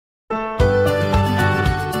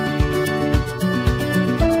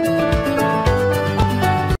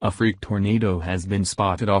A freak tornado has been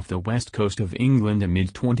spotted off the west coast of England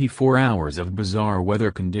amid 24 hours of bizarre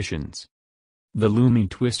weather conditions. The looming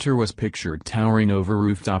twister was pictured towering over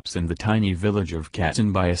rooftops in the tiny village of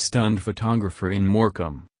Catton by a stunned photographer in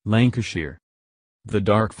Morecambe, Lancashire. The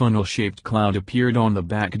dark funnel-shaped cloud appeared on the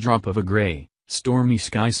backdrop of a grey, stormy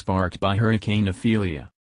sky sparked by Hurricane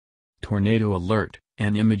Ophelia. Tornado alert,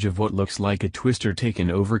 an image of what looks like a twister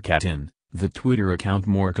taken over Catton, the Twitter account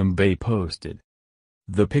Morecambe Bay posted.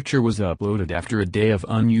 The picture was uploaded after a day of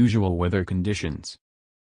unusual weather conditions.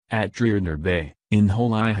 At Drearner Bay, in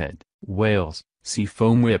Holyhead, Wales, sea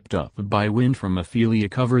foam whipped up by wind from Ophelia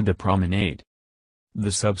covered the promenade.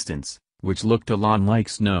 The substance, which looked a lot like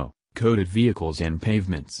snow, coated vehicles and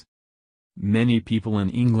pavements. Many people in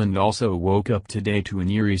England also woke up today to an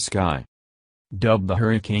eerie sky. Dubbed the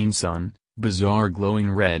Hurricane Sun, bizarre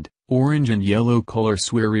glowing red, orange and yellow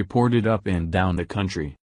colors were reported up and down the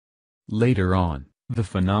country. Later on, the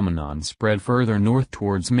phenomenon spread further north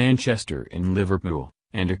towards Manchester and Liverpool,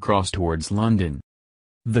 and across towards London.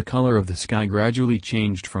 The color of the sky gradually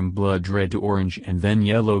changed from blood red to orange and then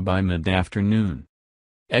yellow by mid-afternoon.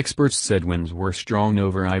 Experts said winds were strong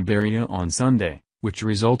over Iberia on Sunday, which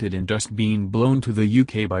resulted in dust being blown to the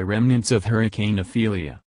UK by remnants of Hurricane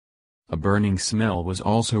Ophelia. A burning smell was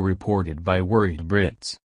also reported by worried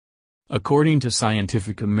Brits. According to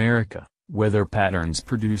Scientific America, weather patterns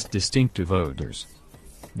produce distinctive odors.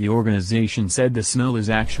 The organization said the smell is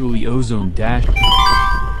actually ozone dash.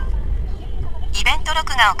 イベント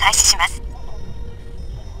録画を開始します。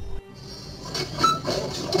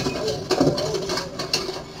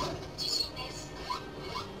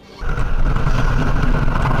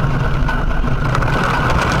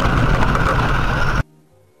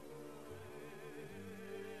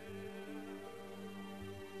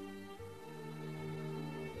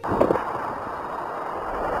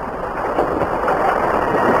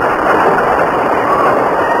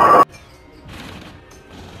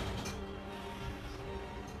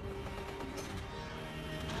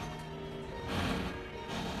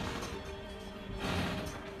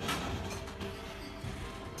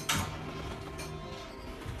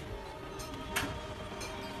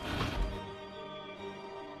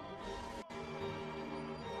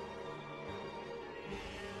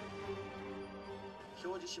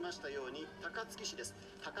表示しましたように高槻市です。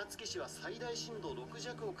高槻市は最大震度6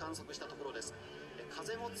弱を観測したところです。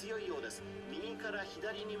風も強いようです。右から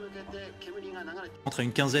左に向けて煙が流れて entre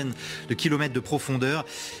une quinzaine de kilomètres de profondeur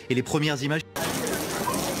et les premières images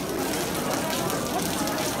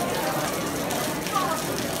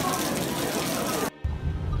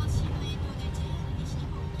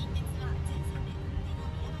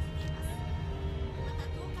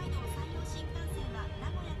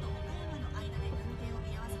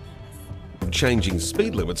changing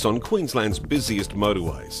speed limits on Queensland's busiest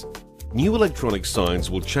motorways. New electronic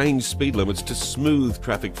signs will change speed limits to smooth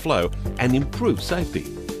traffic flow and improve safety.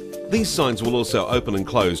 These signs will also open and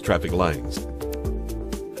close traffic lanes.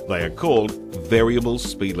 They are called variable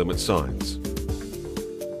speed limit signs.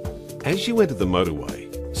 As you enter the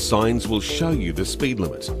motorway, signs will show you the speed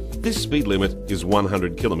limit. This speed limit is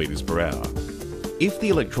 100 kilometres per hour. If the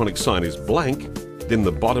electronic sign is blank, then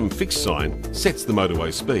the bottom fixed sign sets the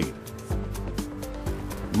motorway speed.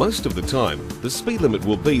 Most of the time, the speed limit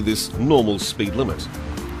will be this normal speed limit.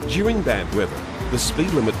 During bad weather, the speed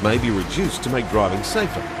limit may be reduced to make driving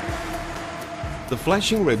safer. The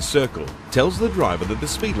flashing red circle tells the driver that the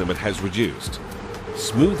speed limit has reduced.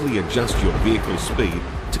 Smoothly adjust your vehicle's speed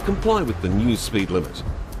to comply with the new speed limit.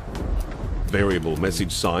 Variable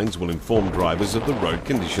message signs will inform drivers of the road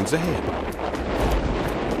conditions ahead.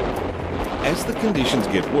 As the conditions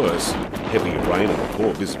get worse, heavier rain and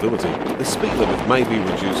poor visibility, the speed limit may be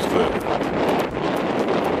reduced further.